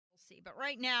policy. But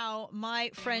right now, my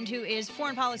friend who is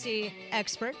foreign policy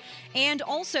expert and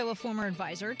also a former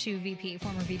advisor to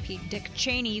former VP Dick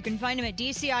Cheney, you can find him at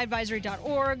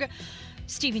dciadvisory.org.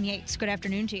 Stephen Yates, good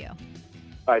afternoon to you.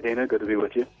 Hi, Dana. Good to be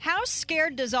with you. How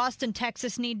scared does Austin,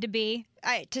 Texas need to be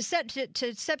to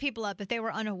set people up if they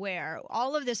were unaware?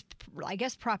 All of this, I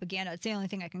guess, propaganda, it's the only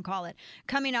thing I can call it,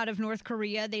 coming out of North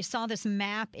Korea. They saw this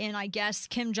map in, I guess,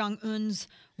 Kim Jong-un's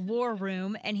war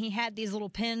room, and he had these little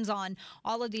pins on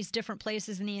all of these different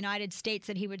places in the United States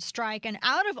that he would strike. And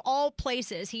out of all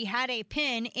places, he had a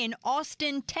pin in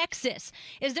Austin, Texas.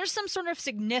 Is there some sort of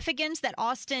significance that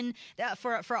Austin,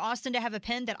 for Austin to have a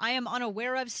pin that I am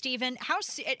unaware of, Stephen? How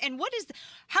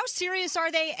serious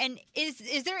are they? And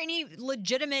is there any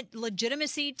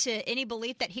legitimacy to any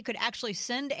belief that he could actually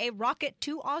send a rocket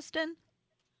to Austin?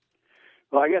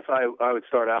 Well, I guess I would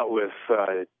start out with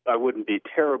I wouldn't be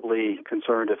terribly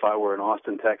concerned if I were in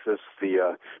Austin, Texas.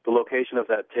 The location of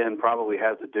that pin probably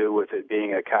has to do with it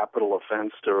being a capital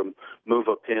offense to move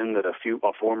a pin that a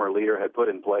former leader had put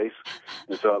in place.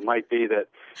 And so it might be that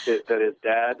his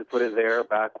dad put it there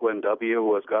back when W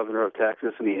was governor of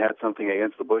Texas and he had something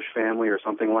against the Bush family or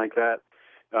something like that.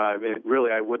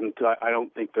 Really, I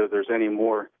don't think that there's any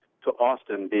more to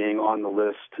Austin being on the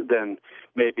list than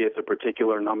maybe it's a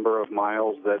particular number of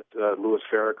miles that Louis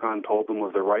Farrakhan told them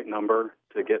was the right number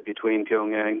to get between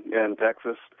Pyongyang and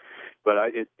Texas. But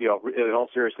in all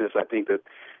seriousness, I think that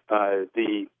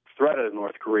the threat of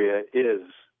North Korea is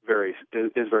very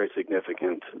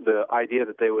significant. The idea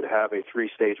that they would have a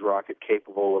three-stage rocket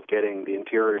capable of getting the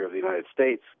interior of the United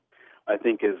States, I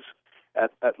think, is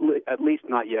at least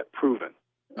not yet proven.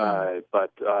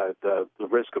 But the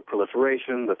risk of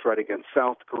proliferation, the threat against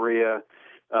South Korea,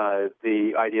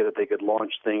 the idea that they could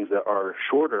launch things that are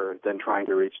shorter than trying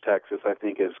to reach Texas, I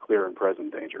think is clear and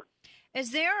present danger.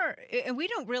 Is there, and we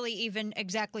don't really even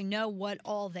exactly know what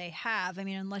all they have. I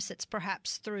mean, unless it's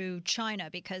perhaps through China,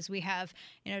 because we have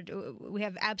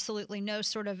absolutely no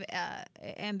sort of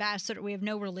ambassador. We have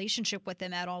no relationship with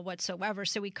them at all whatsoever.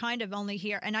 So we kind of only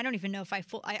hear, and I don't even know if I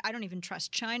don't even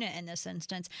trust China in this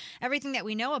instance. Everything that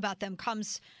we know about them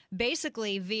comes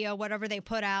basically via whatever they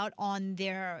put out on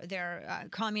their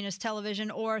communist television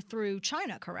or through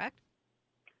China, correct?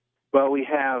 Well, we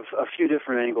have a few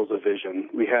different angles of vision.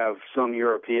 We have some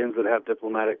Europeans that have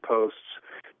diplomatic posts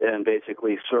and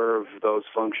basically serve those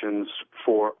functions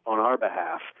on our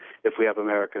behalf if we have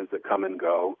Americans that come and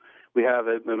go. We have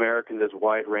Americans as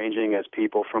wide-ranging as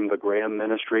people from the Graham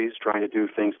Ministries trying to do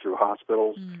things through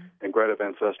hospitals, and Greta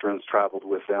Van Susteren's traveled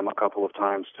with them a couple of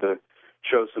times to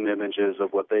show some images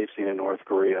of what they've seen in North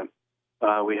Korea.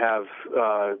 We have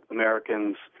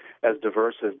Americans as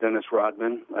diverse as Dennis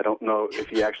Rodman. I don't know if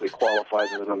he actually qualifies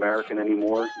as an American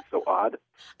anymore. It's so odd.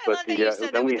 But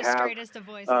then we have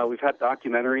we've had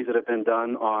documentaries that have been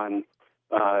done on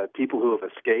people who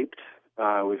have escaped.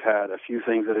 We've had a few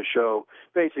things that show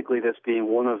basically this being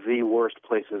one of the worst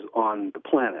places on the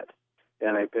planet,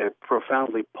 and a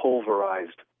profoundly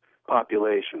pulverized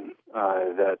population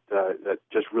that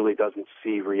just really doesn't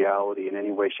see reality in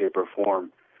any way, shape, or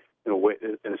form in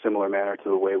a similar manner to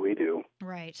the way we do.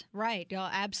 Right. Oh,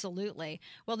 absolutely.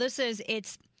 Well, it's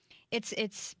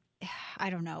I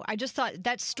don't know. I just thought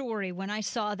that story, when I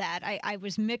saw that, I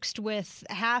was mixed with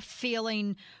half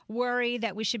feeling worry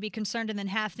that we should be concerned and then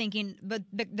half thinking, but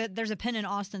there's a pin in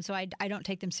Austin, so I don't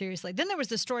take them seriously. Then there was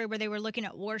the story where they were looking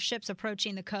at warships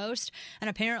approaching the coast, and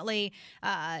apparently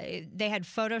they had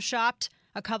photoshopped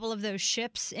a couple of those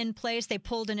ships in place. They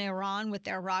pulled in Iran with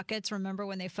their rockets. Remember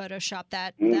when they photoshopped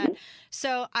that?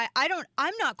 So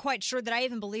I'm not quite sure that I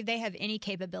even believe they have any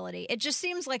capability. It just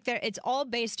seems like it's all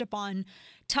based upon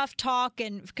tough talk,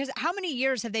 and because how many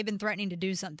years have they been threatening to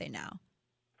do something now?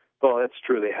 Well, that's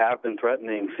true. They have been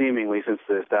threatening seemingly since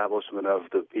the establishment of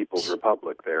the People's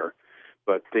Republic there.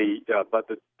 But the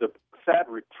sad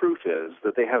truth is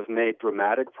that they have made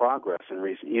dramatic progress in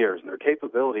recent years, and their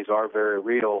capabilities are very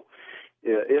real.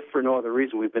 If for no other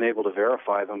reason, we've been able to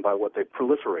verify them by what they've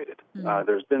proliferated.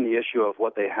 There's been the issue of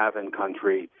what they have in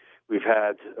country. We've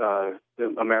had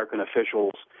American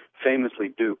officials famously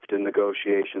duped in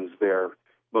negotiations there.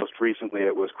 Most recently,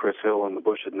 it was Chris Hill and the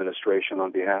Bush administration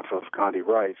on behalf of Condi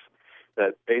Rice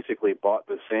that basically bought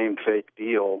the same fake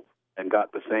deal and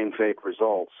got the same fake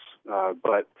results.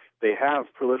 But they have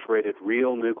proliferated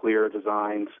real nuclear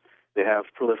designs. They have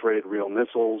proliferated real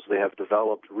missiles. They have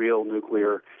developed real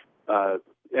nuclear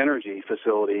energy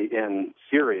facility in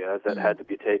Syria that had to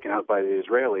be taken out by the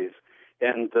Israelis.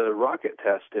 And the rocket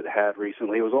test it had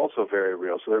recently was also very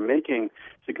real. So they're making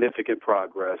significant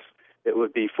progress. it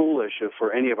would be foolish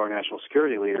for any of our national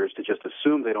security leaders to just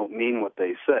assume they don't mean what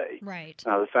they say. Right.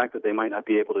 The fact that they might not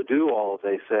be able to do all that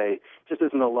they say just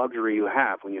isn't a luxury you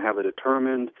have when you have a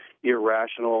determined,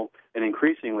 irrational, and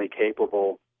increasingly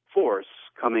capable force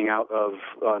coming out of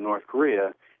North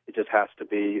Korea. It just has to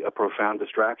be a profound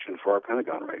distraction for our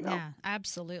Pentagon right now. Yeah,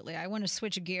 absolutely. I want to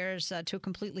switch gears to a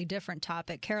completely different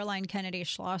topic. Caroline Kennedy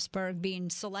Schlossberg being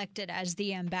selected as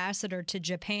the ambassador to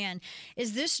Japan.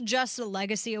 Is this just a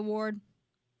legacy award?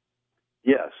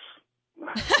 Yes.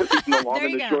 The long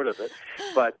and the short of it.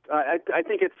 But I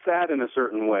think it's sad in a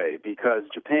certain way because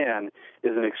Japan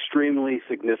is an extremely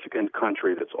significant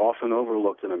country that's often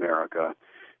overlooked in America.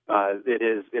 It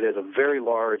is a very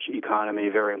large economy,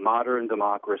 very modern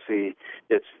democracy.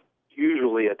 It's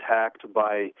usually attacked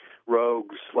by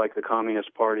rogues like the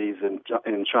communist parties in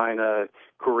China,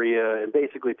 Korea, and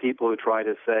basically people who try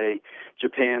to say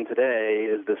Japan today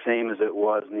is the same as it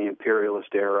was in the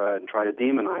imperialist era and try to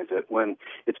demonize it when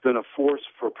it's been a force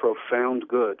for profound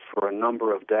good for a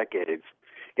number of decades,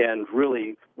 and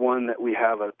really one that we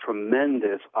have a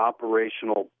tremendous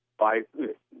operational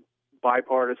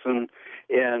bipartisan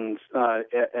and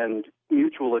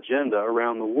mutual agenda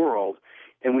around the world,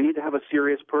 and we need to have a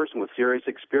serious person with serious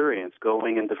experience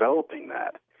going and developing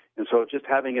that. And so just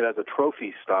having it as a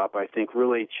trophy stop, I think,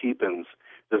 really cheapens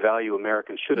the value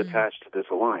Americans should attach to this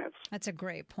alliance. That's a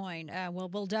great point.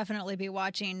 We'll definitely be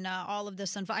watching all of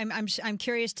this. I'm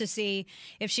curious to see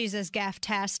if she's as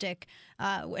gaff-tastic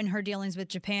in her dealings with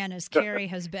Japan as Kerry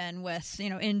has been with,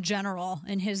 in general,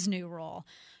 in his new role.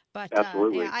 But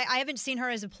Absolutely. I haven't seen her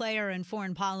as a player in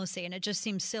foreign policy, and it just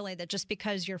seems silly that just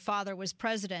because your father was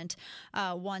president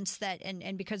once, that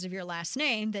and because of your last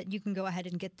name, that you can go ahead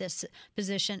and get this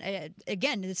position.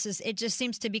 Again, it just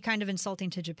seems to be kind of insulting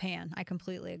to Japan. I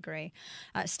completely agree.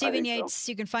 Stephen Yates,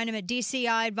 so. You can find him at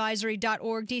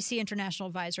dciadvisory.org, DC International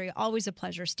Advisory. Always a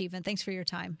pleasure, Stephen. Thanks for your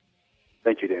time.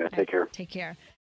 Thank you, Dana. Take care. Take care.